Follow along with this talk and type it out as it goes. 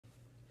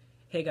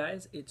Hey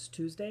guys, it's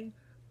Tuesday.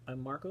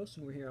 I'm Marcos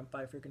and we're here on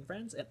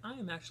FiveFreakinFriends, and I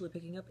am actually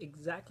picking up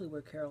exactly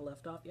where Carol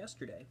left off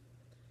yesterday.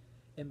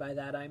 And by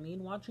that I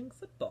mean watching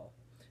football.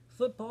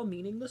 Football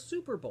meaning the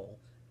Super Bowl,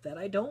 that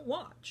I don't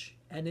watch,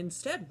 and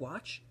instead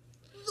watch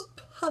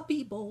the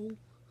Puppy Bowl.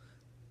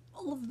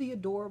 All of the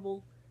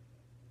adorable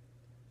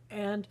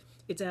and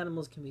its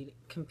animals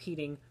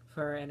competing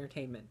for our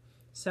entertainment.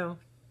 So,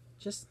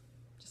 just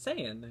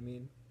saying, I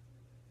mean,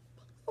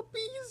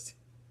 puppies!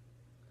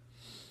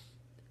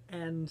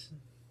 And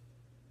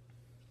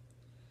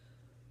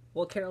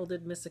well, Carol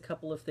did miss a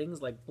couple of things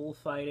like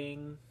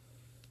bullfighting,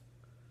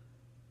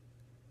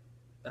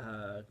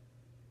 uh,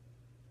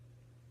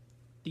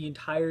 the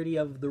entirety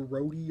of the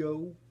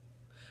rodeo.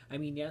 I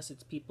mean, yes,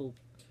 it's people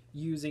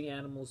using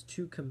animals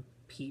to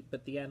compete,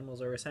 but the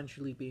animals are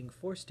essentially being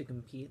forced to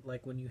compete,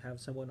 like when you have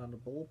someone on a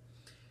bull.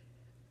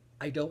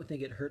 I don't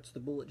think it hurts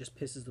the bull, it just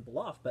pisses the bull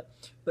off, but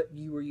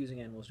you were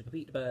using animals to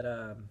compete.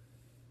 But,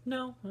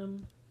 no,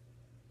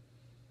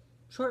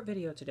 short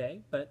video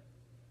today, but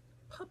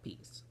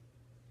puppies.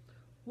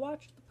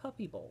 Watch the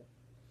Puppy Bowl.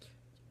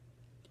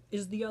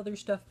 Is the other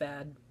stuff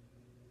bad?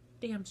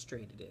 Damn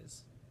straight it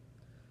is.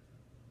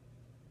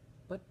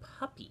 But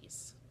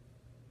puppies.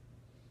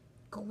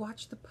 Go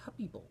watch the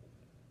Puppy Bowl.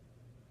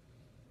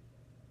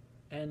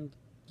 And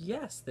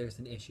yes, there's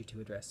an issue to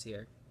address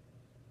here.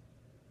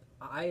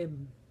 I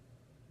am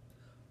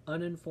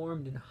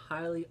uninformed and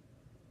highly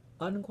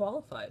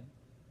unqualified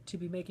to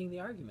be making the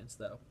arguments,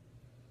 though.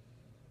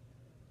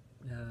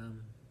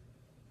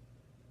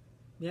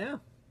 Yeah.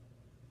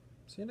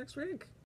 See you next week.